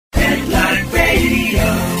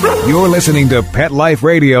You're listening to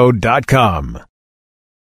PetLifeRadio.com.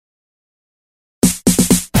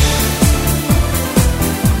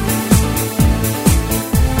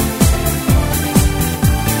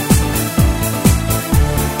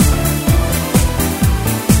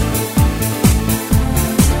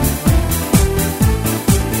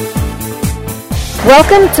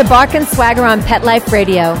 Welcome to Bark and Swagger on Pet Life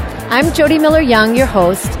Radio. I'm Jody Miller-Young, your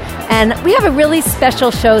host, and we have a really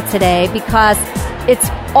special show today because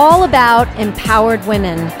it's all about empowered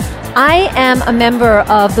women. I am a member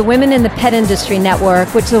of the Women in the Pet Industry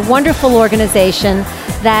Network, which is a wonderful organization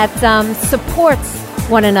that supports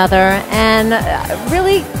one another and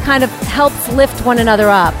really kind of helps lift one another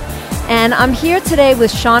up. And I'm here today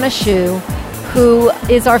with Shauna Shu, who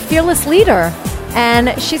is our fearless leader.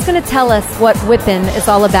 And she's going to tell us what Whippin' is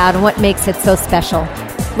all about and what makes it so special.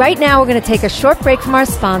 Right now, we're going to take a short break from our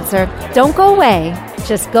sponsor. Don't go away.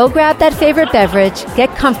 Just go grab that favorite beverage, get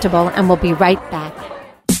comfortable, and we'll be right back.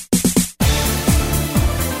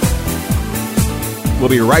 We'll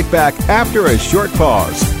be right back after a short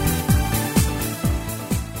pause.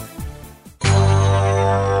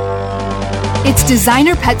 It's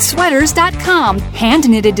DesignerPetSweaters.com.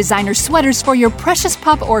 Hand-knitted designer sweaters for your precious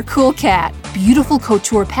pup or cool cat. Beautiful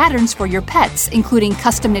couture patterns for your pets, including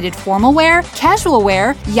custom-knitted formal wear, casual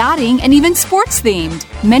wear, yachting, and even sports-themed.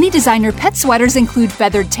 Many designer pet sweaters include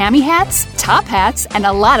feathered tammy hats, top hats, and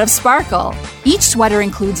a lot of sparkle. Each sweater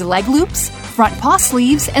includes leg loops, front paw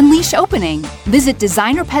sleeves, and leash opening. Visit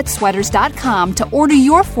DesignerPetSweaters.com to order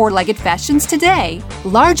your four-legged fashions today.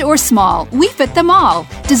 Large or small, we fit them all.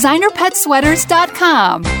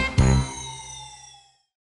 DesignerPetSweaters.com.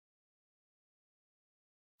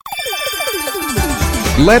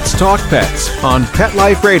 Let's talk pets on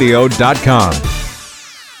PetLifeRadio.com.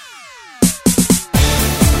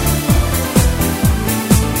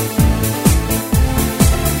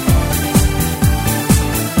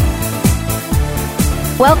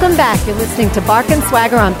 Welcome back. You're listening to Bark and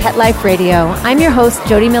Swagger on Pet Life Radio. I'm your host,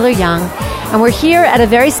 Jody Miller-Young, and we're here at a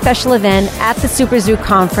very special event at the Super Zoo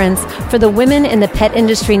Conference for the Women in the Pet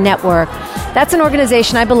Industry Network. That's an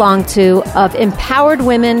organization I belong to of empowered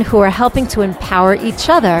women who are helping to empower each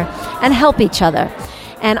other and help each other.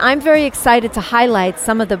 And I'm very excited to highlight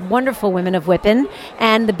some of the wonderful women of Whippin'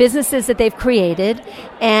 and the businesses that they've created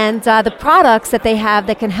and the products that they have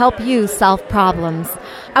that can help you solve problems.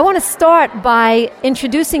 I want to start by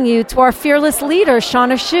introducing you to our fearless leader,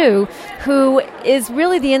 Shauna Shu, who is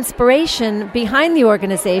really the inspiration behind the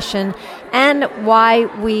organization and why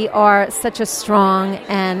we are such a strong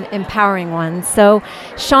and empowering one. So,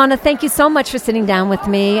 Shauna, thank you so much for sitting down with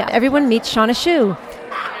me. Everyone meet Shauna Shu.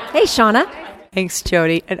 Hey, Shauna. Thanks,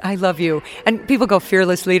 Jody. And I love you. And people go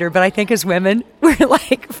fearless leader, but I think as women, we're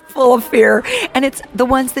like full of fear. And it's the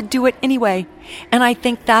ones that do it anyway. And I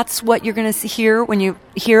think that's what you're going to hear when you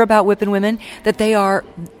hear about Whippin' women, that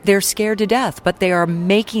they're scared to death, but they are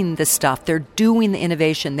making the stuff. They're doing the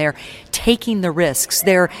innovation. They're taking the risks.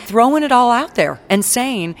 They're throwing it all out there and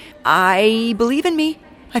saying, I believe in me.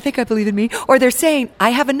 I think I believe in me. Or they're saying,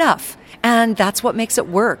 I have enough. And that's what makes it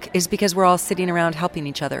work, is because we're all sitting around helping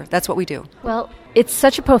each other. That's what we do. Well, it's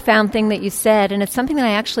such a profound thing that you said, and it's something that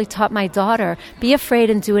I actually taught my daughter. Be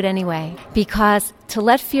afraid and do it anyway. Because to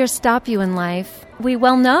let fear stop you in life, we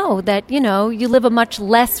well know that, you live a much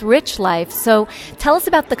less rich life. So tell us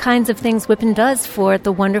about the kinds of things Whippin' does for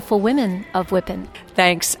the wonderful women of Whippin'.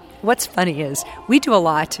 Thanks. What's funny is we do a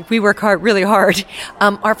lot. We work really hard.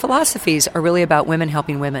 Our philosophies are really about women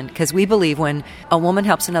helping women, because we believe when a woman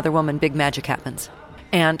helps another woman, big magic happens.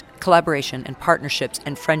 And collaboration and partnerships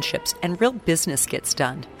and friendships and real business gets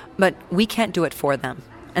done. But we can't do it for them.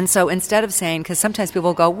 And so instead of saying, because sometimes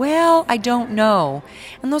people go, well, I don't know.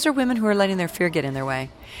 And those are women who are letting their fear get in their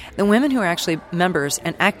way. The women who are actually members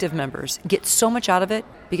and active members get so much out of it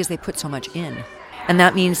because they put so much in. And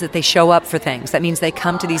that means that they show up for things. That means they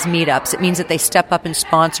come to these meetups. It means that they step up and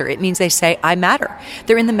sponsor. It means they say, I matter.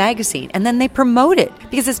 They're in the magazine. And then they promote it,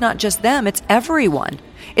 because it's not just them, it's everyone.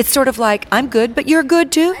 It's sort of like, I'm good, but you're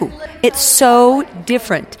good too. It's so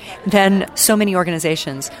different than so many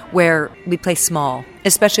organizations where we play small,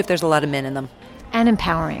 especially if there's a lot of men in them. And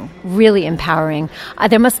empowering, really empowering.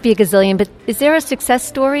 There must be a gazillion, but is there a success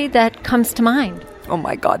story that comes to mind? Oh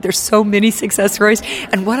my God, there's so many success stories.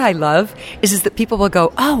 And what I love is that people will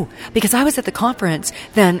go, oh, because I was at the conference,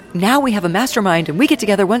 then now we have a mastermind and we get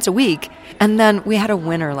together once a week. And then we had a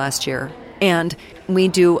winner last year. And we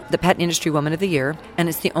do the Pet Industry Woman of the Year, and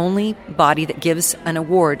it's the only body that gives an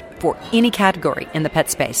award for any category in the pet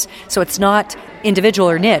space. So it's not individual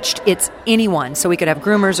or niched, it's anyone. So we could have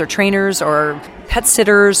groomers or trainers or pet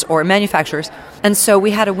sitters or manufacturers. And so we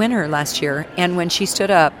had a winner last year, and when she stood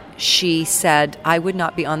up, she said, I would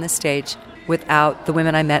not be on this stage without the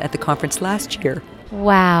women I met at the conference last year.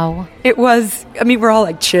 Wow. It was, we're all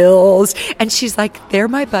like chills. And she's like, they're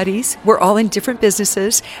my buddies. We're all in different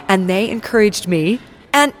businesses. And they encouraged me.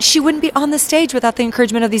 And she wouldn't be on the stage without the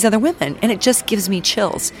encouragement of these other women. And it just gives me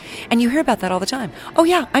chills. And you hear about that all the time. Oh,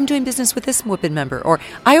 yeah, I'm doing business with this WIPN member. Or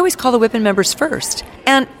I always call the WIPN members first.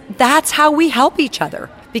 And that's how we help each other.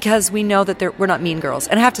 Because we know that we're not mean girls.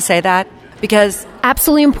 And I have to say that because...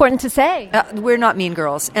 Absolutely important to say. We're not mean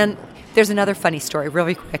girls. And there's another funny story,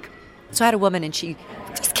 really quick. So I had a woman, and she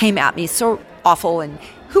just came at me so awful, and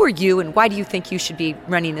who are you, and why do you think you should be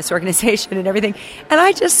running this organization and everything? And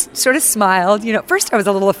I just sort of smiled. First I was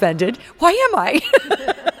a little offended. Why am I?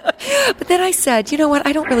 But then I said, you know what?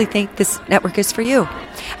 I don't really think this network is for you.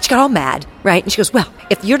 She got all mad, right? And she goes, well,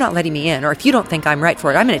 if you're not letting me in, or if you don't think I'm right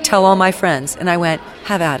for it, I'm going to tell all my friends. And I went,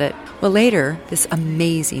 have at it. Well, later, this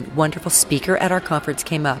amazing, wonderful speaker at our conference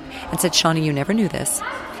came up and said, Shauna, you never knew this.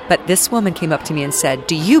 But this woman came up to me and said,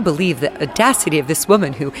 do you believe the audacity of this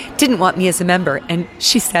woman who didn't want me as a member? And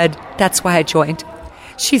she said, that's why I joined.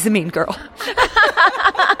 She's a mean girl.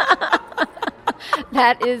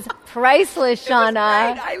 That is priceless,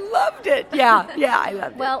 Shauna. I loved it. Yeah, I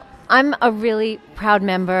loved it. Well, I'm a really proud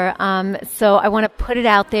member, so I want to put it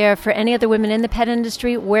out there for any other women in the pet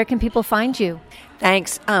industry. Where can people find you?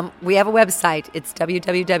 Thanks. We have a website. It's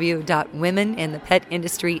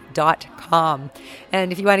www.womeninthepetindustry.com.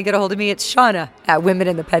 And if you want to get a hold of me, it's Shauna at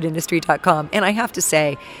womeninthepetindustry.com. And I have to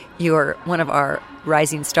say, you're one of our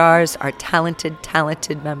rising stars, our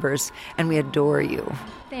talented members, and we adore you.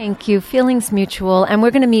 Thank you. Feelings mutual. And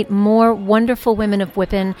we're going to meet more wonderful women of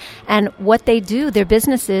WIPN and what they do, their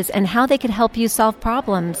businesses, and how they can help you solve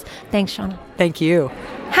problems. Thanks, Shauna. Thank you.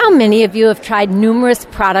 How many of you have tried numerous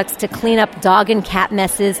products to clean up dog and cat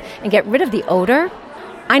messes and get rid of the odor?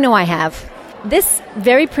 I know I have. This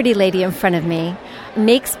very pretty lady in front of me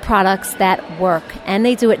makes products that work, and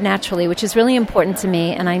they do it naturally, which is really important to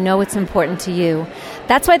me, and I know it's important to you.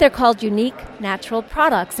 That's why they're called Unique Natural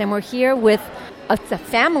Products, and we're here with a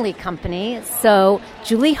family company. So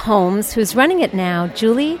Julie Holmes, who's running it now.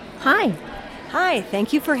 Julie, hi. Hi,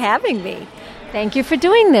 thank you for having me. Thank you for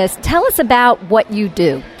doing this. Tell us about what you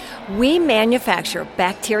do. We manufacture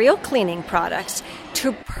bacterial cleaning products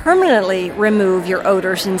to permanently remove your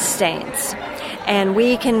odors and stains. And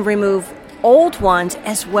we can remove old ones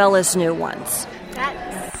as well as new ones.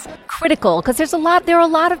 That's critical because there are a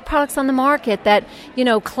lot of products on the market that,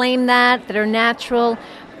 claim that are natural,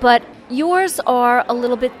 but yours are a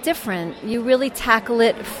little bit different. You really tackle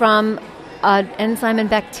it from enzyme and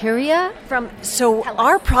bacteria? So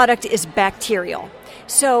our product is bacterial.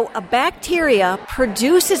 So a bacteria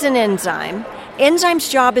produces an enzyme. Enzyme's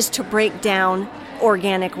job is to break down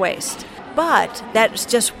organic waste. But that's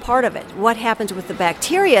just part of it. What happens with the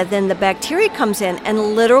bacteria, then the bacteria comes in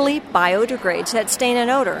and literally biodegrades that stain and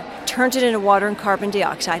odor, turns it into water and carbon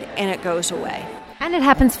dioxide, and it goes away. And it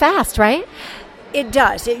happens fast, right? It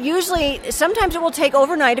does. Sometimes it will take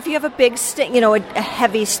overnight if you have a big stain, a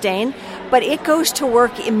heavy stain, but it goes to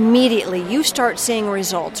work immediately. You start seeing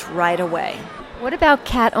results right away. What about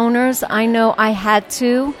cat owners? I know I had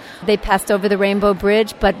two. They passed over the Rainbow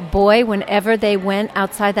Bridge, but boy, whenever they went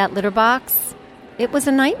outside that litter box, it was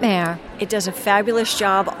a nightmare. It does a fabulous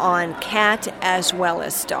job on cat as well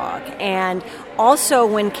as dog. And also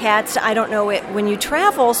when cats, when you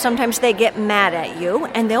travel, sometimes they get mad at you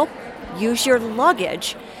and they'll use your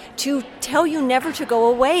luggage to tell you never to go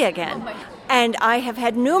away again. And I have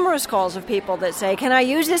had numerous calls of people that say, can I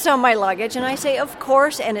use this on my luggage? And I say, of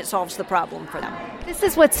course, and it solves the problem for them. This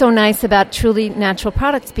is what's so nice about truly natural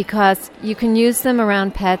products because you can use them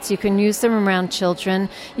around pets, you can use them around children,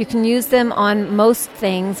 you can use them on most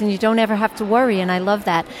things, and you don't ever have to worry, and I love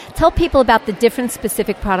that. Tell people about the different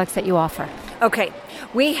specific products that you offer. Okay,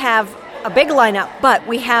 we have a big lineup, but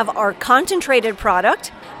we have our concentrated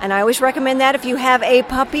product. And I always recommend that if you have a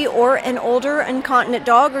puppy or an older incontinent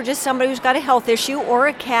dog or just somebody who's got a health issue or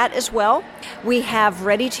a cat as well. We have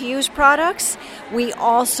ready-to-use products. We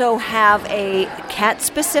also have a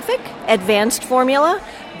cat-specific advanced formula,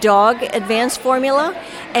 dog advanced formula,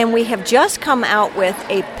 and we have just come out with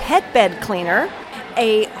a pet bed cleaner,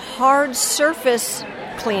 a hard surface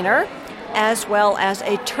cleaner, as well as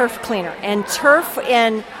a turf cleaner. And turf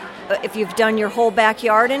if you've done your whole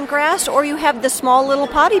backyard in grass or you have the small little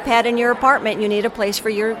potty pad in your apartment, you need a place for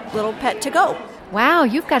your little pet to go. Wow,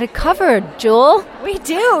 you've got it covered, Jewel. We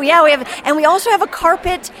do, yeah. We also have a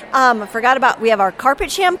carpet. We have our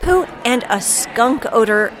carpet shampoo and a skunk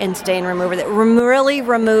odor and stain remover that really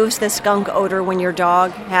removes the skunk odor when your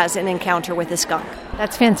dog has an encounter with a skunk.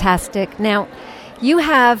 That's fantastic. Now, you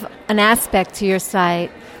have an aspect to your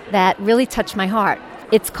site that really touched my heart.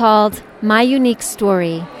 It's called My Unique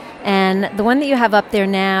Story, and the one that you have up there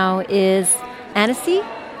now is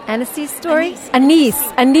Anisi's story?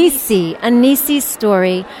 Anisi's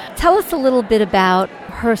story. Tell us a little bit about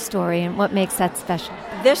her story and what makes that special.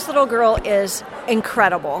 This little girl is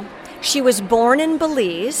incredible. She was born in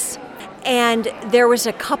Belize, and there was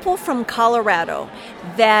a couple from Colorado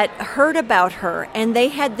that heard about her, and they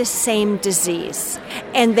had the same disease.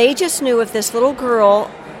 And they just knew if this little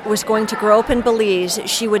girl was going to grow up in Belize,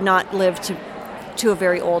 she would not live to a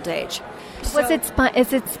very old age. Is it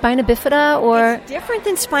spina bifida or? It's different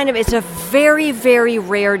than spina bifida. It's a very, very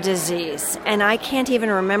rare disease, and I can't even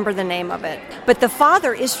remember the name of it. But the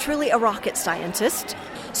father is truly a rocket scientist.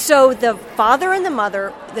 So the father and the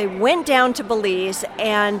mother, they went down to Belize,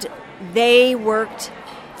 and they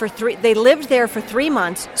they lived there for 3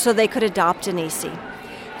 months so they could adopt Anisi.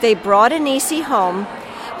 They brought Anisi home,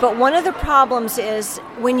 but one of the problems is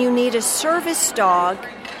when you need a service dog,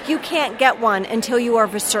 you can't get one until you are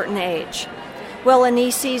of a certain age. Well,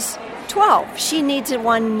 Anisi's 12. She needs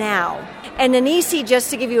one now. And Anisi, just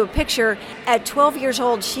to give you a picture, at 12 years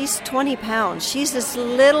old, she's 20 pounds. She's this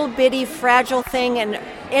little bitty fragile thing, and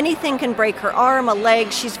anything can break her arm, a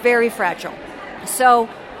leg. She's very fragile. So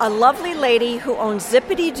a lovely lady who owns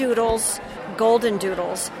Zippity Doodles, Golden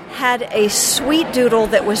Doodles, had a sweet doodle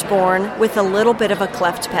that was born with a little bit of a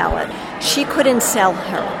cleft palate. She couldn't sell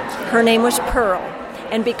her. Her name was Pearl.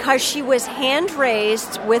 And because she was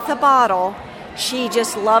hand-raised with a bottle, she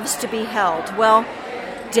just loves to be held. Well,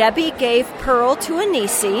 Debbie gave Pearl to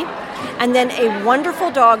Anisi, and then a wonderful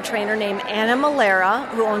dog trainer named Anna Malera,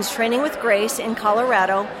 who owns Training with Grace in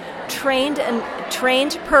Colorado, trained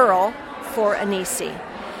Pearl for Anisi.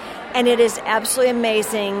 And it is absolutely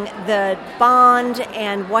amazing, the bond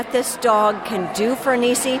and what this dog can do for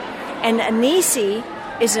Anisi. And Anisi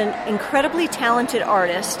is an incredibly talented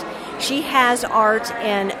artist. She has art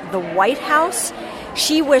in the White House.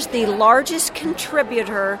 She was the largest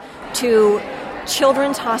contributor to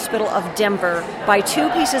Children's Hospital of Denver by 2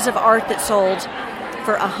 pieces of art that sold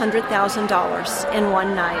for $100,000 in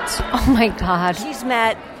one night. Oh, my God. She's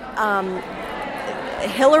met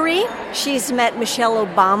Hillary. She's met Michelle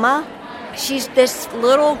Obama. This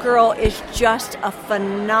little girl is just a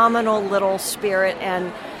phenomenal little spirit,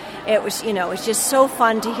 and it was just so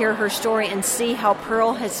fun to hear her story and see how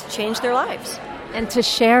Pearl has changed their lives. And to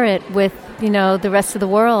share it with, the rest of the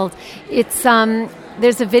world. It's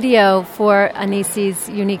there's a video for Anisi's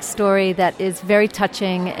unique story that is very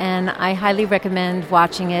touching, and I highly recommend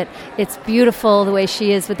watching it. It's beautiful the way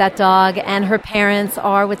she is with that dog, and her parents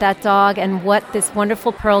are with that dog, and what this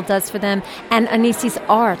wonderful Pearl does for them, and Anisi's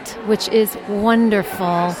art, which is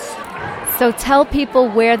wonderful. So tell people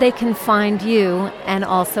where they can find you and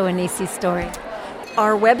also Anisi's story.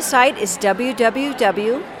 Our website is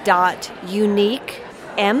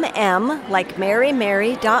www.uniquemm, like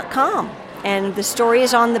marymary.com. And the story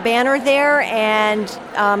is on the banner there, and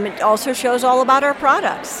it also shows all about our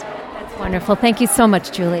products. That's wonderful. Thank you so much,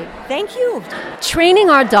 Julie. Thank you. Training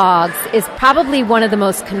our dogs is probably one of the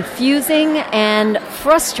most confusing and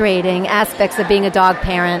frustrating aspects of being a dog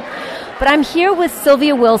parent. But I'm here with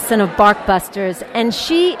Sylvia Wilson of BarkBusters, and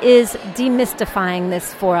she is demystifying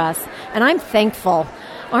this for us. And I'm thankful.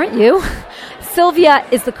 Aren't you? Sylvia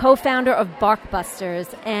is the co-founder of BarkBusters,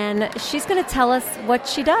 and she's going to tell us what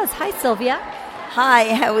she does. Hi, Sylvia.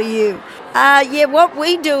 Hi, how are you? What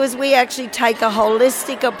we do is we actually take a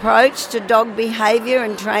holistic approach to dog behavior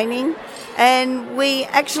and training, and we're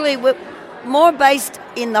more based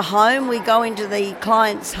in the home. We go into the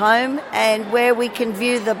client's home and where we can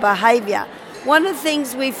view the behavior. One of the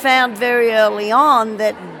things we found very early on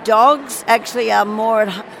that dogs actually are more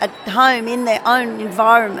at home in their own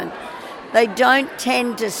environment. They don't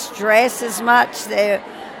tend to stress as much. They're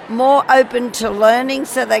more open to learning,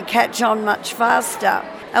 so they catch on much faster.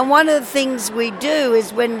 And one of the things we do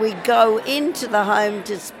is when we go into the home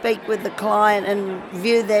to speak with the client and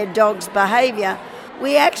view their dog's behavior,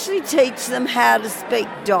 we actually teach them how to speak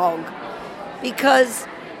dog. Because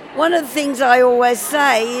one of the things I always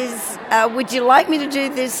say is, would you like me to do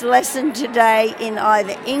this lesson today in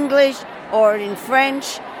either English or in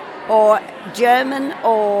French or German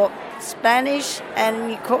or Spanish?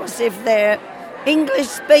 And of course, if they're English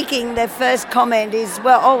speaking, their first comment is,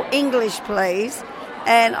 English please.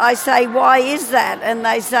 And I say, why is that? And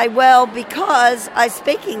they say, well, because I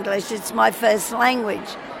speak English. It's my first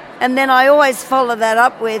language. And then I always follow that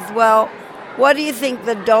up with, well, what do you think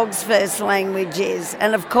the dog's first language is?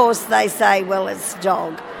 And of course they say, well, it's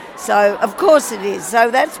dog. So of course it is. So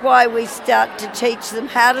that's why we start to teach them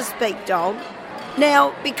how to speak dog.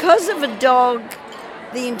 Now, because of a dog,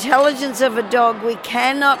 the intelligence of a dog, we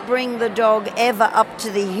cannot bring the dog ever up to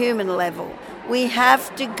the human level. We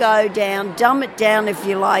have to go down, dumb it down if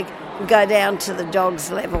you like, and go down to the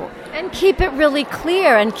dog's level. And keep it really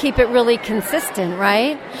clear and keep it really consistent,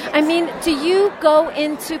 right? I mean, do you go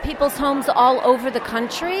into people's homes all over the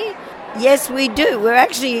country? Yes, we do. We're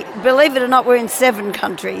actually, believe it or not, we're in 7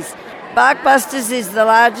 countries. Barkbusters is the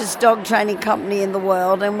largest dog training company in the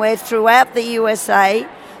world, and we're throughout the USA.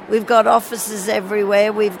 We've got offices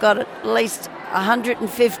everywhere. We've got at least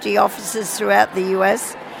 150 offices throughout the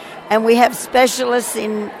US. And we have specialists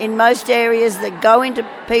in most areas that go into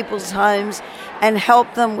people's homes and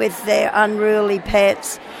help them with their unruly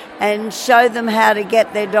pets and show them how to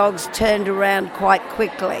get their dogs turned around quite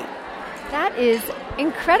quickly. That is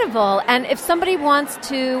incredible. And if somebody wants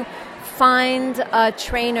to find a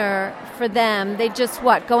trainer for them, they just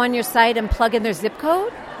go on your site and plug in their zip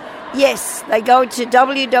code? Yes, they go to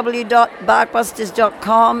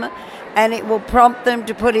www.barkbusters.com and it will prompt them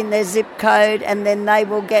to put in their zip code, and then they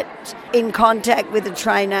will get in contact with a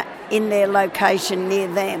trainer in their location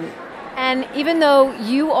near them. And even though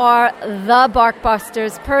you are the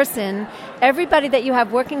Barkbusters person, everybody that you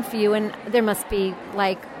have working for you, and there must be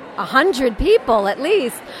like 100 people at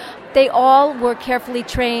least, they all were carefully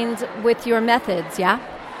trained with your methods, yeah?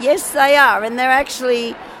 Yes, they are. And they're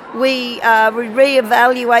actually, we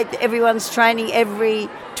reevaluate everyone's training every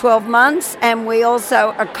 12 months, and we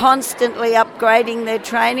also are constantly upgrading their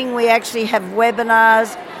training. We actually have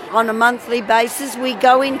webinars on a monthly basis. We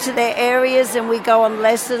go into their areas and we go on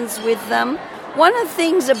lessons with them. One of the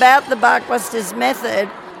things about the Barkbusters method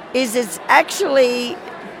is it's actually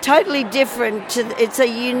totally different. It's a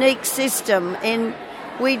unique system, and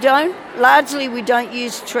we don't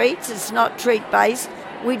use treats. It's not treat-based.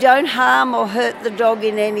 We don't harm or hurt the dog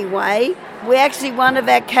in any way. We actually, one of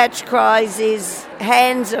our catch cries is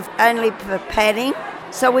hands are only for patting.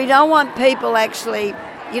 So we don't want people actually,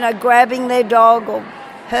 grabbing their dog or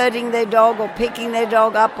hurting their dog or picking their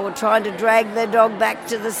dog up or trying to drag their dog back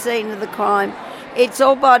to the scene of the crime. It's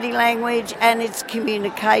all body language and it's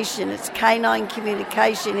communication. It's canine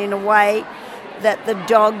communication in a way that the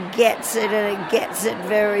dog gets it, and it gets it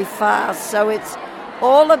very fast. So it's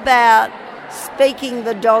all about speaking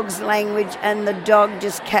the dog's language, and the dog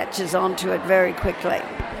just catches on to it very quickly.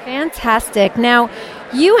 Fantastic. Now,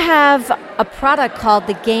 you have a product called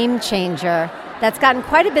the Game Changer that's gotten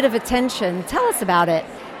quite a bit of attention. Tell us about it.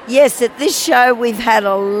 Yes, at this show we've had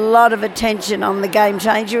a lot of attention on the Game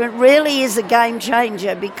Changer. It really is a game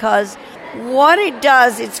changer because what it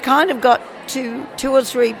does, it's kind of got two or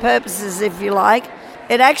three purposes, if you like.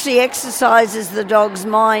 It actually exercises the dog's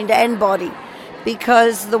mind and body,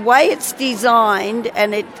 because the way it's designed,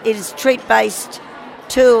 and it is a treat-based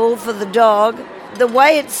tool for the dog, the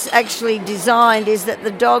way it's actually designed is that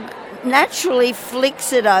the dog naturally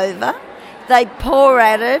flicks it over, they paw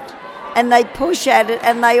at it, and they push at it,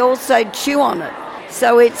 and they also chew on it.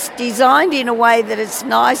 So it's designed in a way that it's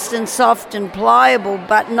nice and soft and pliable,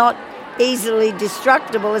 but not easily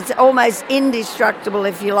destructible. It's almost indestructible,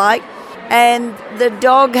 if you like. And the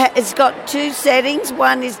dog, it's got 2 settings.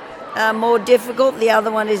 One is more difficult, the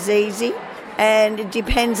other one is easy, and it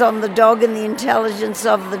depends on the dog and the intelligence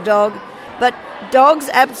of the dog. But dogs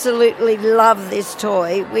absolutely love this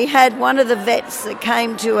toy. We had one of the vets that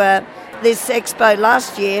came to this expo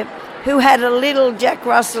last year who had a little Jack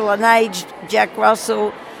Russell, an aged Jack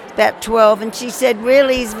Russell, about 12, and she said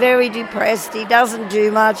really he's very depressed, he doesn't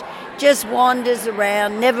do much, just wanders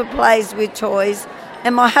around, never plays with toys.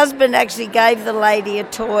 And my husband actually gave the lady a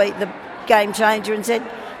toy, the Game Changer, and said,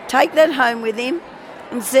 take that home with him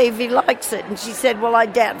and see if he likes it. And she said, well, I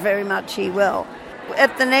doubt very much he will.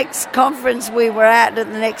 At the next conference we were at the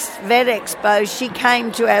next Vet Expo, she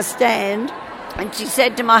came to our stand and she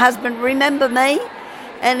said to my husband, remember me?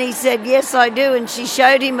 And he said, yes, I do. And she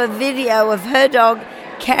showed him a video of her dog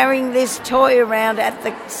carrying this toy around at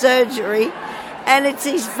the surgery, and it's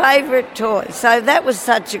his favourite toy. So that was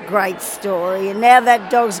such a great story, and now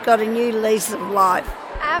that dog's got a new lease of life.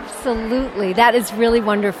 Absolutely. That is really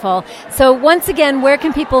wonderful. So once again, where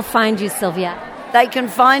can people find you, Sylvia? They can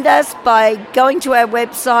find us by going to our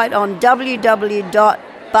website on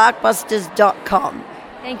www.barkbusters.com.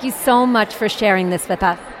 Thank you so much for sharing this with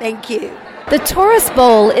us. Thank you. The Taurus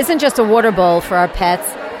Bowl isn't just a water bowl for our pets.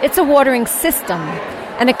 It's a watering system.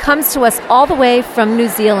 and it comes to us all the way from New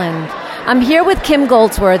Zealand. I'm here with Kim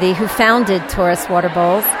Goldsworthy, who founded Taurus Water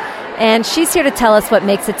Bowls, and she's here to tell us what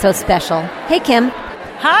makes it so special. Hey, Kim.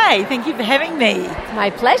 Hi, thank you for having me.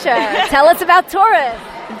 My pleasure. Tell us about Taurus.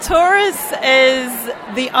 Taurus is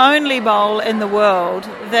the only bowl in the world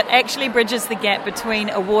that actually bridges the gap between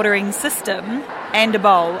a watering system and a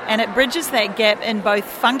bowl, and it bridges that gap in both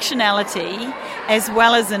functionality as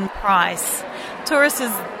well as in price. Taurus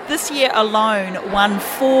has this year alone won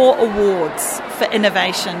 4 awards for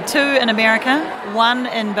innovation, 2 in America, 1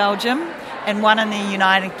 in Belgium, and 1 in the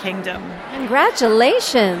United Kingdom.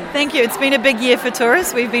 Congratulations. Thank you. It's been a big year for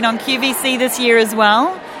Taurus. We've been on QVC this year as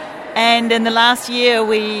well. And in the last year,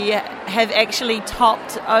 we have actually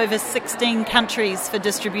topped over 16 countries for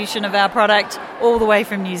distribution of our product, all the way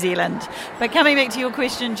from New Zealand. But coming back to your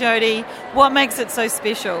question, Jody, what makes it so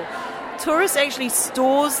special? Taurus actually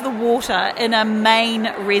stores the water in a main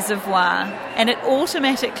reservoir, and it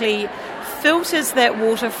automatically filters that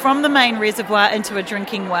water from the main reservoir into a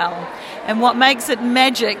drinking well. And what makes it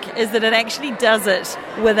magic is that it actually does it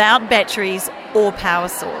without batteries or power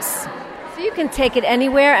source. So you can take it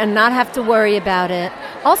anywhere and not have to worry about it.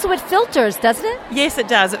 Also, it filters, doesn't it? Yes, it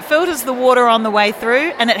does. It filters the water on the way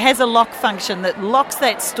through, and it has a lock function that locks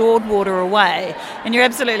that stored water away. And you're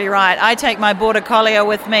absolutely right. I take my Border Collie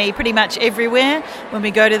with me pretty much everywhere. When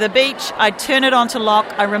we go to the beach, I turn it onto lock,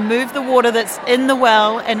 I remove the water that's in the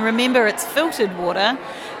well, and remember, it's filtered water.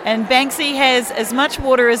 And Banksy has as much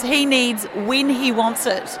water as he needs when he wants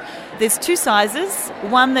it. There's 2 sizes,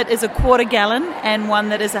 one that is a 1/4 gallon and one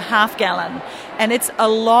that is a 1/2 gallon. And it's a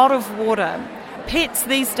lot of water. Pets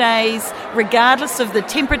these days, regardless of the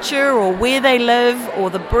temperature or where they live or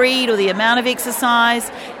the breed or the amount of exercise,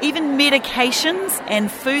 even medications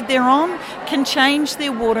and food they're on can change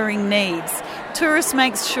their watering needs. Taurus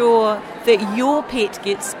makes sure that your pet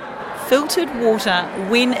gets filtered water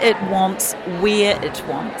when it wants, where it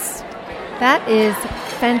wants. That is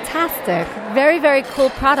fantastic. Very, very cool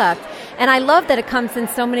product. And I love that it comes in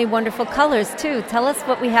so many wonderful colors, too. Tell us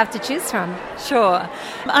what we have to choose from. Sure.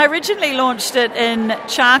 I originally launched it in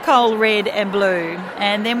charcoal red and blue.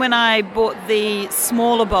 And then when I bought the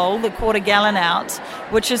smaller bowl, the 1/4 gallon out,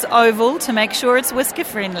 which is oval to make sure it's whisker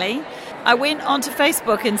friendly, I went onto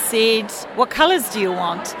Facebook and said, what colors do you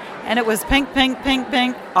want? And it was pink, pink, pink,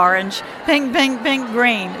 pink, orange, pink, pink, pink,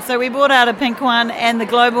 green. So we brought out a pink one, and the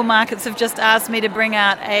global markets have just asked me to bring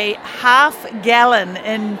out a 1/2 gallon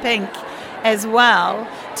in pink as well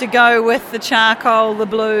to go with the charcoal, the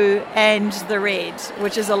blue, and the red,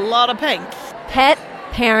 which is a lot of pink. Pet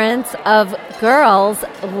parents of girls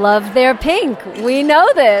love their pink. We know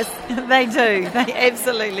this. They do. They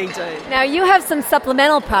absolutely do. Now, you have some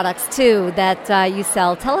supplemental products, too, that you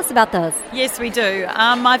sell. Tell us about those. Yes, we do.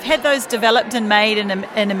 I've had those developed and made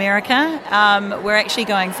in America. We're actually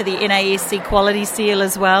going for the NASC quality seal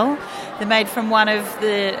as well. They're made from one of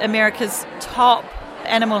America's top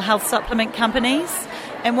animal health supplement companies.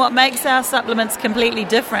 And what makes our supplements completely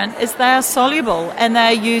different is they are soluble and they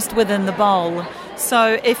are used within the bowl.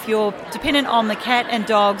 So if you're dependent on the cat and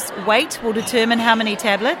dog's weight will determine how many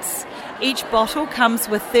tablets. Each bottle comes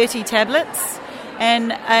with 30 tablets,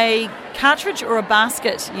 and a cartridge or a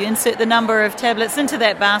basket. You insert the number of tablets into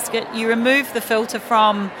that basket, you remove the filter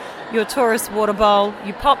from your Taurus water bowl,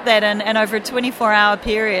 you pop that in, and over a 24-hour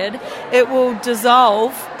period, it will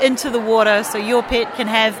dissolve into the water so your pet can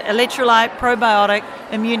have electrolyte, probiotic,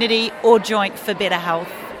 immunity, or joint for better health.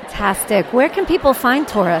 Fantastic. Where can people find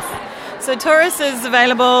Taurus? So Taurus is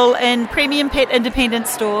available in premium pet independent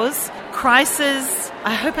stores, Crisis,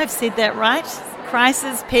 I hope I've said that right,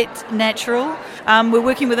 Crisis Pet Natural. We're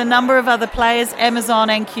working with a number of other players,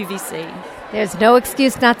 Amazon and QVC. There's no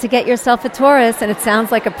excuse not to get yourself a Taurus, and it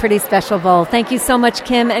sounds like a pretty special bowl. Thank you so much,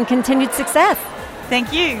 Kim, and continued success.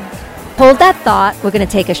 Thank you. Hold that thought. We're going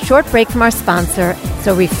to take a short break from our sponsor,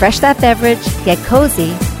 so refresh that beverage, get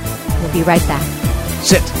cozy. We'll be right back.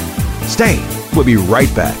 Sit. Stay. We'll be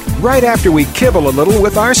right back, right after we kibble a little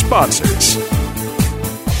with our sponsors.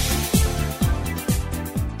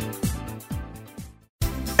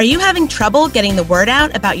 Are you having trouble getting the word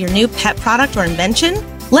out about your new pet product or invention?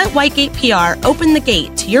 Let Whitegate PR open the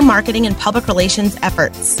gate to your marketing and public relations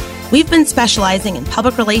efforts. We've been specializing in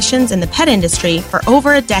public relations in the pet industry for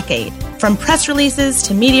over a decade. From press releases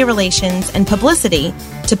to media relations and publicity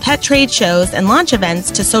to pet trade shows and launch events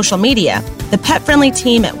to social media, the pet-friendly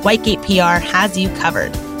team at Whitegate PR has you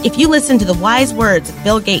covered. If you listen to the wise words of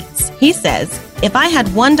Bill Gates, he says, "If I had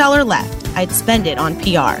 $1 left, I'd spend it on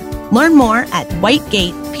PR." Learn more at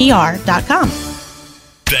whitegatepr.com.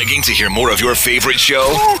 Begging to hear more of your favorite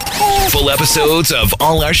show? Full episodes of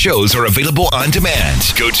all our shows are available on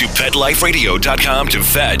demand. Go to PetLifeRadio.com to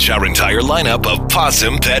fetch our entire lineup of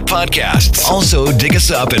Possum Pet podcasts. Also, dig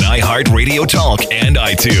us up in iHeartRadio Talk and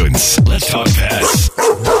iTunes. Let's Talk Pets.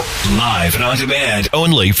 Live and on demand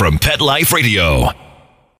only from Pet Life Radio.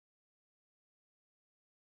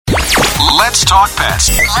 Let's Talk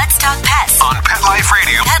Pets. Let's Talk Pets. On Pet Life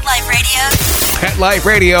Radio. Pet Life Radio.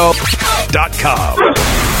 PetLifeRadio.com.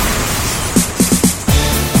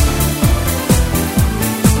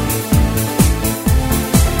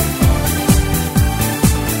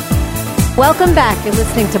 Welcome back. You're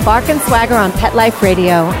listening to Bark and Swagger on Pet Life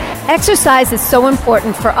Radio. Exercise is so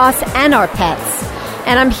important for us and our pets.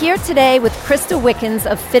 And I'm here today with Krista Wickens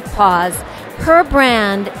of Fit Paws. Her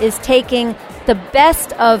brand is taking the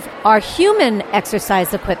best of our human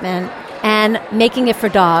exercise equipment and making it for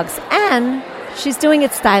dogs. And she's doing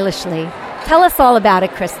it stylishly. Tell us all about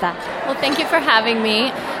it, Krista. Well, thank you for having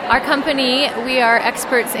me. Our company, we are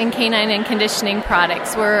experts in canine and conditioning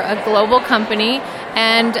products. We're a global company,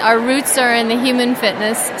 and our roots are in the human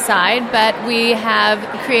fitness side, but we have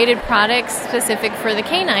created products specific for the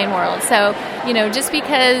canine world. So, just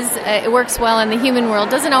because it works well in the human world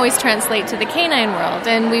doesn't always translate to the canine world.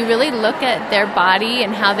 And we really look at their body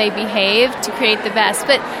and how they behave to create the best.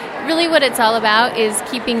 But really what it's all about is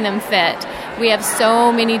keeping them fit. We have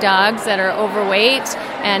so many dogs that are overweight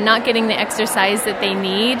and not getting the exercise that they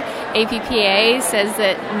need. APPA says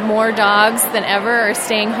that more dogs than ever are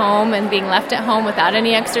staying home and being left at home without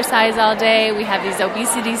any exercise all day. We have these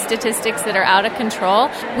obesity statistics that are out of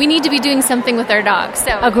control. We need to be doing something with our dogs.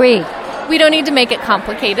 So Agreed. We don't need to make it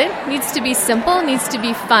complicated. It needs to be simple, it needs to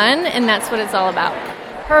be fun, and that's what it's all about.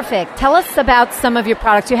 Perfect. Tell us about some of your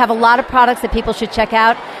products. You have a lot of products that people should check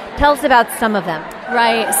out. Tell us about some of them.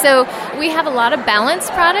 Right. So we have a lot of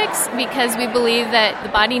balanced products because we believe that the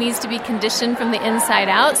body needs to be conditioned from the inside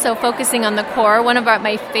out. So focusing on the core, one of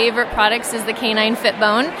my favorite products is the Canine Fit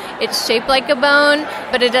Bone. It's shaped like a bone,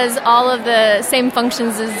 but it does all of the same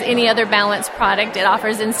functions as any other balanced product. It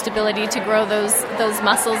offers instability to grow those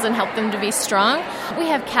muscles and help them to be strong. We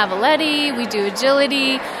have Cavaletti, we do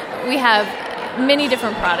agility, we have many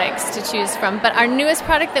different products to choose from, but our newest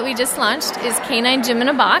product that we just launched is Canine Gym in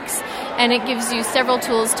a Box, and it gives you several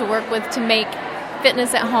tools to work with to make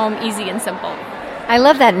fitness at home easy and simple. I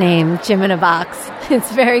love that name, Gym in a Box. It's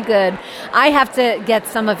very good. I have to get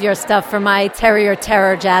some of your stuff for my Terrier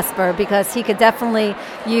Terror Jasper because he could definitely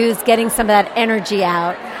use getting some of that energy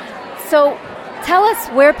out. So tell us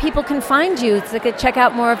where people can find you so they could check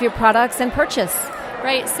out more of your products and purchase.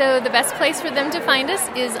 Right, so the best place for them to find us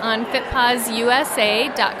is on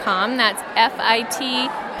fitpawsusa.com. That's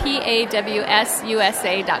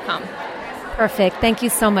FITPAWSUSA.com. Perfect. Thank you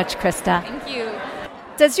so much, Krista. Thank you.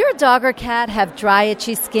 Does your dog or cat have dry,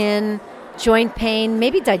 itchy skin, joint pain,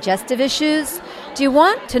 maybe digestive issues? Do you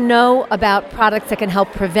want to know about products that can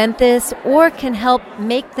help prevent this or can help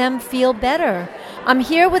make them feel better? I'm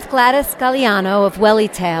here with Gladys Galliano of Welly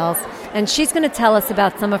Tales, and she's going to tell us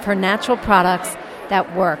about some of her natural products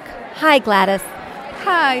that work. Hi, Gladys.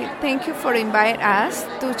 Hi, thank you for inviting us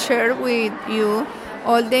to share with you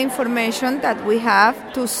all the information that we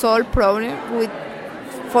have to solve problems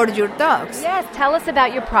for your dogs. Yes, tell us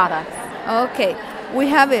about your products. Okay, we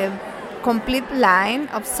have a complete line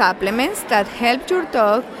of supplements that help your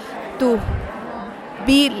dog to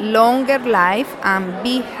be longer life and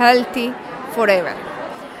be healthy forever.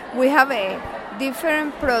 We have a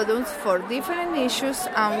different products for different issues,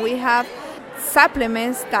 and we have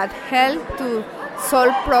supplements that help to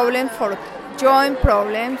solve problems for joint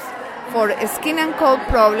problems, for skin and cold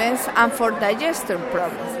problems, and for digestion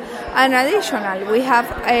problems. And additionally, we have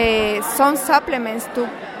some supplements to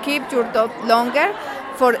keep your dog longer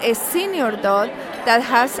for a senior dog that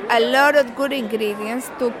has a lot of good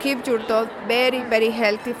ingredients to keep your dog very, very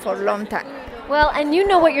healthy for a long time. Well, and you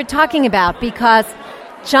know what you're talking about because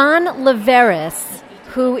John Leveris,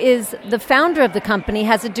 who is the founder of the company,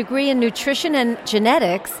 has a degree in nutrition and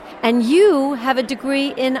genetics, and you have a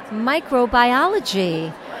degree in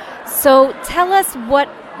microbiology. So tell us what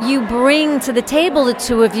you bring to the table, the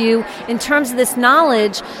two of you, in terms of this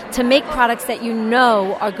knowledge to make products that you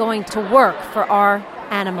know are going to work for our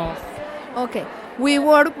animals. Okay. We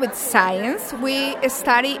work with science. We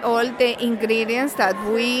study all the ingredients that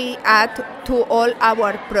we add to all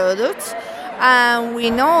our products. And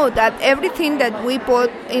we know that everything that we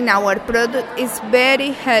put in our product is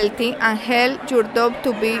very healthy and help your dog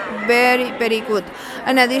to be very, very good.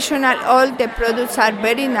 And additional, all the products are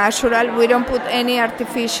very natural. We don't put any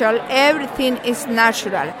artificial. Everything is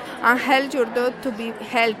natural and help your dog to be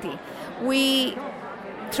healthy. We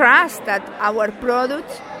trust that our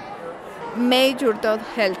products make your dog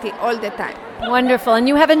healthy all the time. Wonderful. And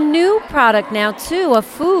you have a new product now, too, a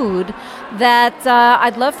food that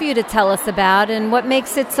I'd love for you to tell us about and what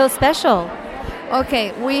makes it so special.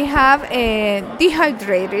 Okay, we have a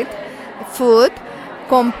dehydrated food,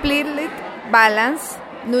 completely balanced,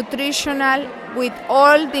 nutritional, with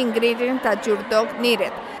all the ingredients that your dog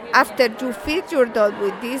needed. After you feed your dog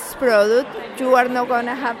with this product, you are not going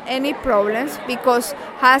to have any problems because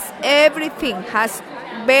has everything, has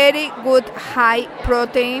very good high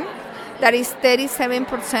protein, that is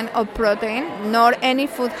 37% of protein, not any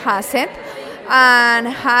food has it, and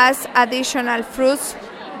has additional fruits,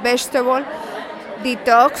 vegetables,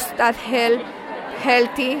 detox that help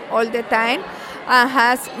healthy all the time, and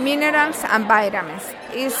has minerals and vitamins.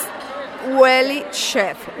 It's Welly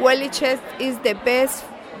Chef. Welly Chef is the best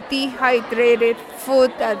dehydrated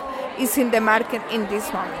food that is in the market in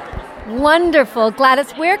this moment. Wonderful.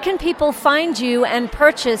 Gladys, where can people find you and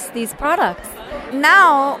purchase these products?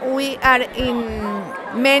 Now we are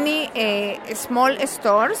in many small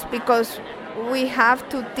stores because we have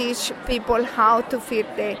to teach people how to feed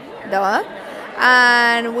the dog.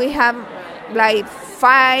 And we have like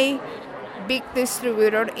 5 big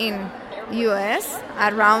distributors in U.S.,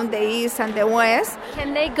 around the East and the West.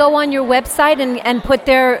 Can they go on your website and put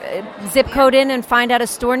their zip code in and find out a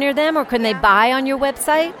store near them, or can they buy on your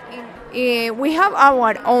website? We have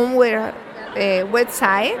our own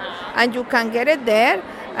website, and you can get it there,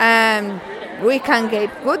 and we can get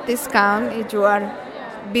good discount if you are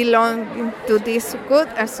belonging to this good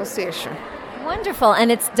association. Wonderful.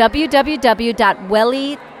 And it's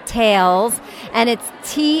www.wellytails, and it's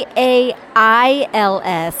TAILS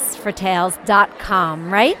for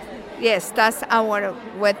tails.com, right? Yes, that's our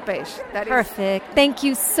webpage. Perfect. Thank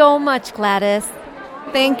you so much, Gladys.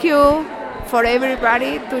 Thank you for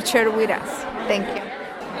everybody to share with us. Thank you.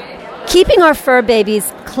 Keeping our fur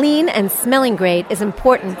babies clean and smelling great is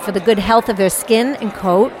important for the good health of their skin and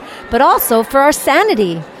coat, but also for our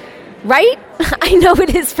sanity. Right? I know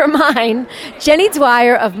it is for mine. Jenny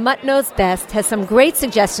Dwyer of Mutt Knows Best has some great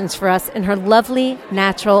suggestions for us in her lovely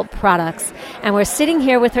natural products. And we're sitting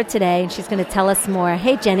here with her today, and she's going to tell us more.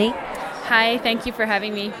 Hey, Jenny. Hi, thank you for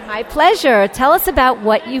having me. My pleasure. Tell us about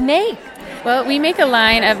what you make. Well, we make a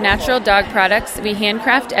line of natural dog products. We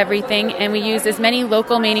handcraft everything, and we use as many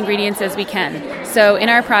local main ingredients as we can. So in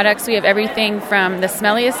our products, we have everything from the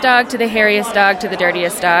smelliest dog to the hairiest dog to the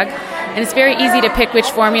dirtiest dog. And it's very easy to pick which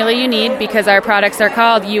formula you need because our products are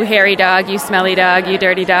called You Hairy Dog, You Smelly Dog, You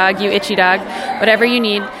Dirty Dog, You Itchy Dog, whatever you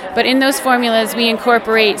need. But in those formulas, we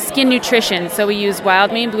incorporate skin nutrition. So we use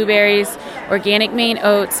wild Maine blueberries, organic Maine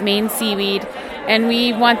oats, Maine seaweed, and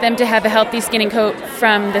we want them to have a healthy skin and coat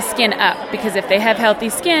from the skin up, because if they have healthy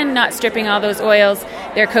skin, not stripping all those oils,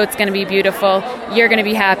 their coat's going to be beautiful. You're going to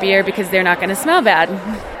be happier because they're not going to smell bad.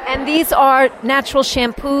 And these are natural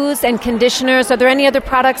shampoos and conditioners. Are there any other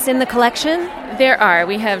products in the collection? There are.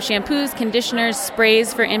 We have shampoos, conditioners,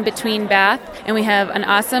 sprays for in-between bath, and we have an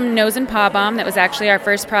awesome nose and paw balm that was actually our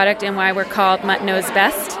first product and why we're called Mutt Knows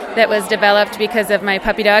Best. That was developed because of my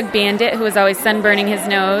puppy dog, Bandit, who was always sunburning his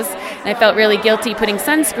nose. And I felt really guilty putting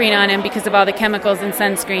sunscreen on him because of all the chemicals in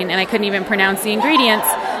sunscreen, and I couldn't even pronounce the ingredients,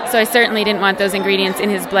 so I certainly didn't want those ingredients in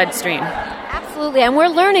his bloodstream. Absolutely, and we're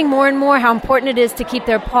learning more and more how important it is to keep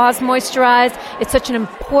their paws moisturized. It's such an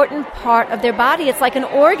important part of their body. It's like an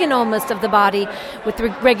organ almost of the body with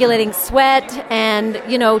regulating sweat and,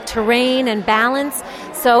 terrain and balance.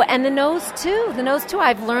 So, and the nose too.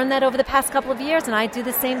 I've learned that over the past couple of years, and I do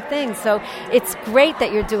the same thing. So it's great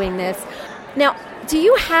that you're doing this. Now, do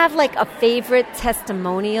you have like a favorite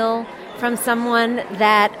testimonial from someone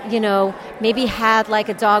that, maybe had like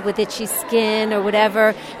a dog with itchy skin or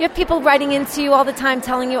whatever? You have people writing into you all the time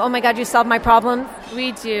telling you, oh my God, you solved my problem?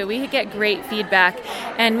 We do. We get great feedback,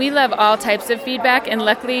 and we love all types of feedback, and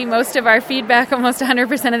luckily most of our feedback, almost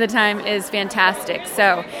 100% of the time, is fantastic.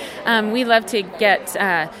 So we love to get,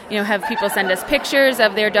 have people send us pictures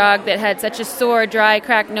of their dog that had such a sore, dry,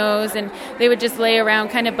 cracked nose, and they would just lay around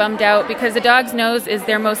kind of bummed out because the dog's nose is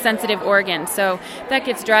their most sensitive organ. So if that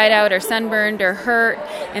gets dried out or sunburned or hurt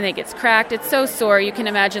and it gets cracked, it's so sore. You can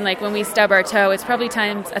imagine like when we stub our toe, it's probably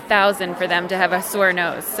times 1,000 for them to have a sore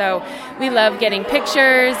nose. So we love getting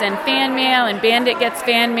pictures and fan mail, and Bandit gets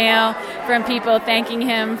fan mail from people thanking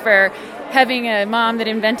him for having a mom that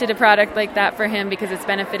invented a product like that for him because it's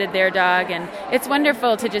benefited their dog. And it's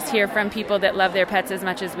wonderful to just hear from people that love their pets as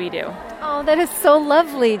much as we do. Oh, that is so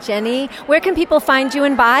lovely, Jenny. Where can people find you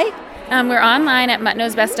and buy? We're online at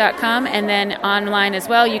muttknowsbest.com, and then online as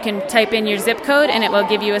well. You can type in your zip code, and it will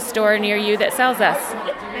give you a store near you that sells us.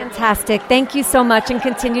 Fantastic. Thank you so much, and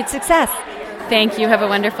continued success. Thank you. Have a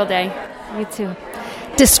wonderful day. You too.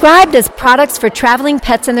 Described as products for traveling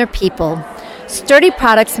pets and their people, Sturdy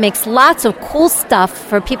Products makes lots of cool stuff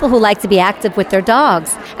for people who like to be active with their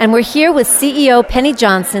dogs. And we're here with CEO Penny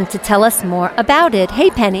Johnson to tell us more about it. Hey,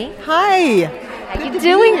 Penny. Hi. How you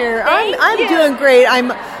doing? I'm doing great.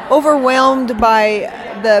 I'm overwhelmed by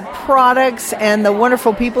the products and the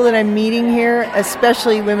wonderful people that I'm meeting here,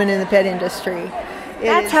 especially women in the pet industry.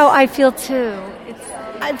 That's how I feel too.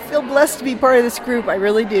 I feel blessed to be part of this group. I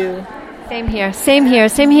really do. Same here. Same here.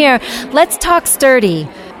 Same here. Let's talk Sturdy.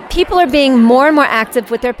 People are being more and more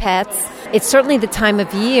active with their pets. It's certainly the time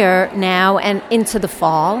of year now and into the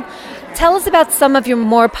fall. Tell us about some of your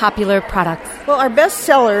more popular products. Well, our best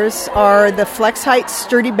sellers are the Flex Height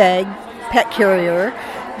Sturdy Bag pet carrier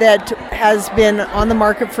that has been on the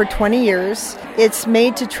market for 20 years. It's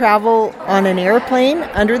made to travel on an airplane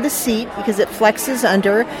under the seat because it flexes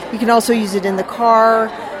under. You can also use it in the car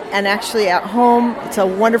and actually at home. It's a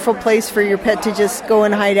wonderful place for your pet to just go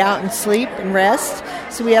and hide out and sleep and rest.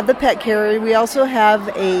 So we have the pet carrier. We also have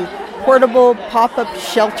a portable pop-up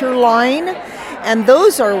shelter line, and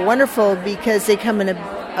those are wonderful because they come in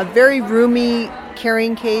a very roomy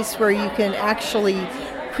carrying case where you can actually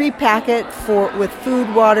pre-pack it with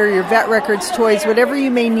food, water, your vet records, toys, whatever you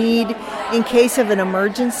may need in case of an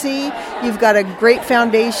emergency. You've got a great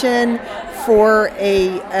foundation for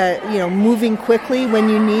moving quickly when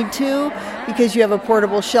you need to, because you have a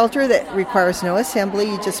portable shelter that requires no assembly.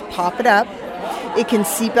 You just pop it up. It can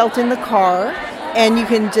seatbelt in the car, and you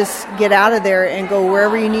can just get out of there and go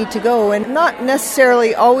wherever you need to go, and not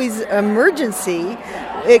necessarily always emergency.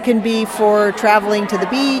 It can be for traveling to the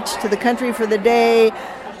beach, to the country for the day,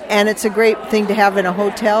 and it's a great thing to have in a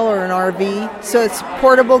hotel or an RV. So it's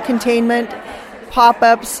portable containment,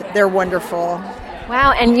 pop-ups, they're wonderful.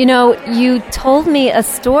 Wow, and you told me a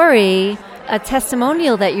story, a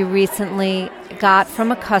testimonial that you recently got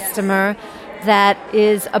from a customer that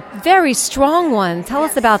is a very strong one. Tell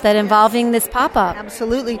us about that involving this pop-up.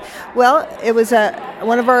 Absolutely. Well, it was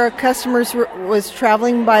one of our customers was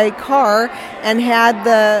traveling by car and had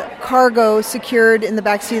the cargo secured in the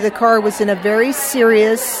backseat of the car, was in a very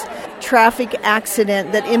serious traffic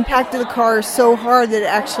accident that impacted the car so hard that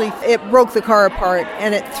it broke the car apart,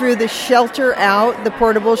 and it threw the shelter out, the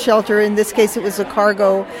portable shelter. In this case, it was a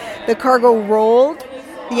cargo. The cargo rolled.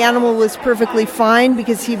 The animal was perfectly fine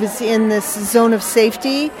because he was in this zone of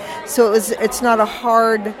safety. So it's not a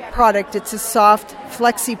hard product. It's a soft,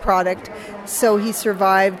 flexi product. So he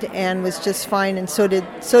survived and was just fine, and so did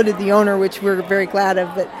the owner, which we're very glad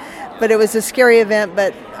of. But it was a scary event,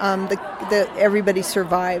 but everybody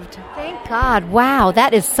survived. Thank God. Wow,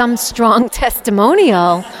 that is some strong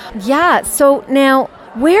testimonial. Yeah, so now,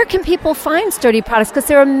 where can people find Sturdy Products? Because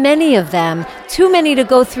there are many of them. Too many to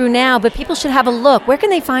go through now, but people should have a look. Where can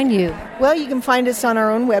they find you? Well, you can find us on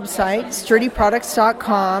our own website,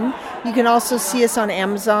 sturdyproducts.com. You can also see us on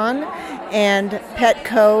Amazon and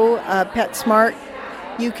Petco, PetSmart.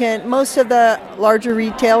 Most of the larger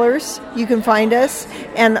retailers, you can find us,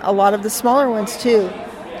 and a lot of the smaller ones too.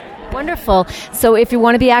 Wonderful. So if you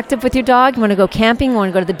want to be active with your dog, you want to go camping, you want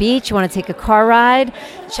to go to the beach, you want to take a car ride,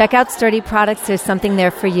 check out Sturdy Products. There's something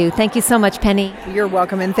there for you. Thank you so much, Penny. You're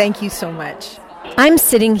welcome, and thank you so much. I'm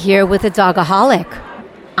sitting here with a dogaholic.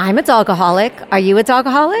 I'm a dogaholic. Are you a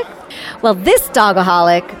dogaholic? Well, this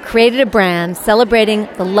dogaholic created a brand celebrating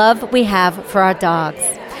the love we have for our dogs.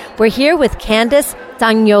 We're here with Candace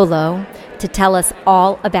Dagnolo to tell us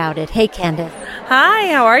all about it. Hey, Candace. Hi,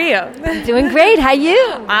 how are you? I'm doing great. How are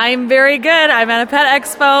you? I'm very good. I'm at a pet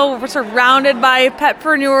expo. We're surrounded by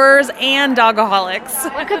petpreneurs and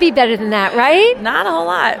dogaholics. What could be better than that, right? Not a whole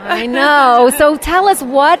lot. I know. So tell us,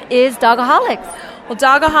 what is Dogaholics? Well,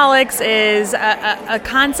 Dogaholics is a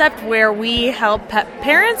concept where we help pet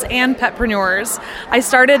parents and petpreneurs. I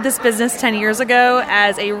started this business 10 years ago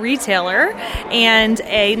as a retailer, and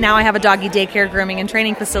now I have a doggy daycare, grooming, and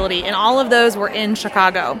training facility, and all of those were in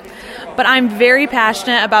Chicago. But I'm very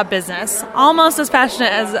passionate about business, almost as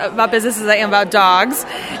passionate about business as I am about dogs.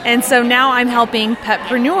 And so now I'm helping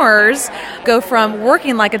petpreneurs go from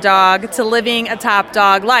working like a dog to living a top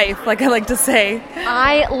dog life, like I like to say.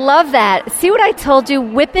 I love that. See what I told you?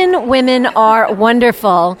 Whippin' women are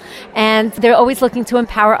wonderful, and they're always looking to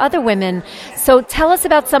empower other women. So tell us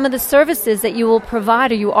about some of the services that you will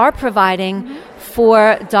provide, or you are providing,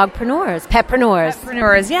 for dogpreneurs, petpreneurs?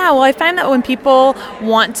 Petpreneurs, yeah. Well, I find that when people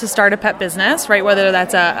want to start a pet business, right, whether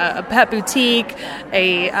that's a pet boutique,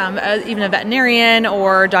 even a veterinarian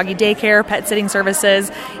or doggy daycare, pet sitting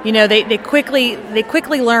services, they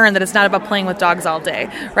quickly learn that it's not about playing with dogs all day,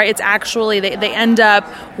 right? It's actually, they end up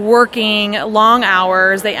working long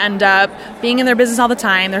hours. They end up being in their business all the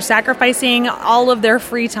time. They're sacrificing all of their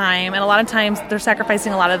free time, and a lot of times they're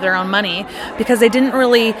sacrificing a lot of their own money because they didn't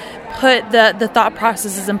really put the thought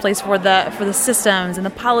processes in place for the systems and the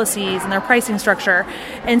policies and their pricing structure.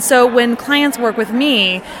 And so when clients work with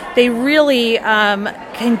me, they really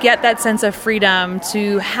can get that sense of freedom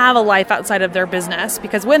to have a life outside of their business,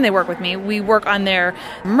 because when they work with me, we work on their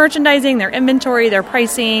merchandising, their inventory, their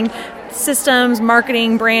pricing, systems,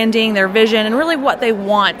 marketing, branding, their vision, and really what they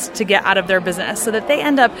want to get out of their business, so that they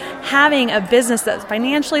end up having a business that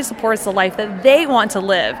financially supports the life that they want to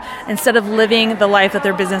live instead of living the life that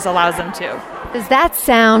their business allows them to. Does that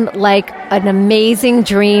sound like an amazing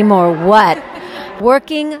dream or what?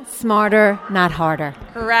 Working smarter, not harder.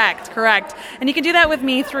 Correct. And you can do that with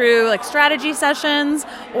me through like strategy sessions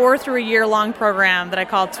or through a year-long program that I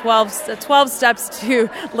call 12 Steps to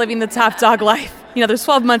Living the Top Dog Life. There's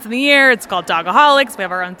 12 months in the year. It's called Dogaholics. We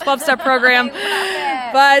have our own 12-step program.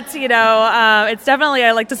 But, it's definitely,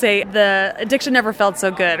 I like to say, the addiction never felt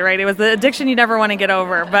so good, right? It was the addiction you never want to get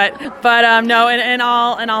over. But no, in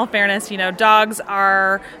all fairness, dogs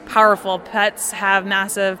are powerful. Pets have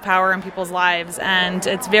massive power in people's lives. And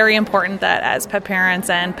it's very important that as pet parents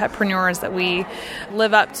and petpreneurs that we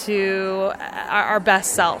live up to our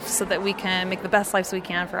best self so that we can make the best lives we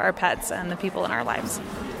can for our pets and the people in our lives.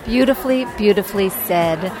 Beautifully, beautifully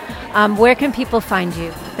said. Where can people find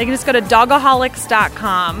you? They can just go to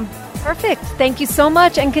dogaholics.com. Perfect. Thank you so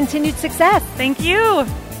much and continued success. Thank you.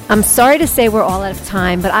 I'm sorry to say we're all out of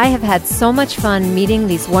time, but I have had so much fun meeting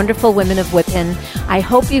these wonderful women of Whippen. I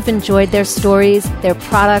hope you've enjoyed their stories, their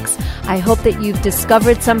products. I hope that you've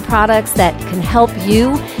discovered some products that can help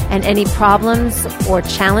you and any problems or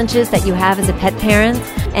challenges that you have as a pet parent.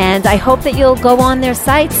 And I hope that you'll go on their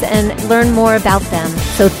sites and learn more about them.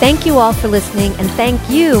 So thank you all for listening, and thank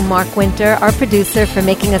you, Mark Winter, our producer, for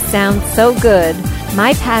making us sound so good.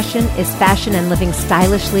 My passion is fashion and living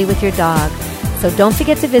stylishly with your dog. So don't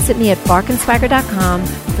forget to visit me at barkandswagger.com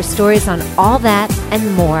for stories on all that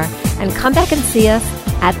and more. And come back and see us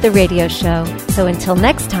at the radio show. So until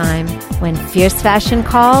next time, when fierce fashion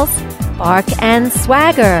calls, bark and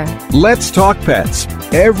swagger. Let's Talk Pets,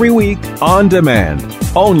 every week on demand,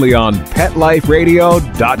 only on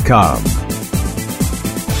PetLifeRadio.com.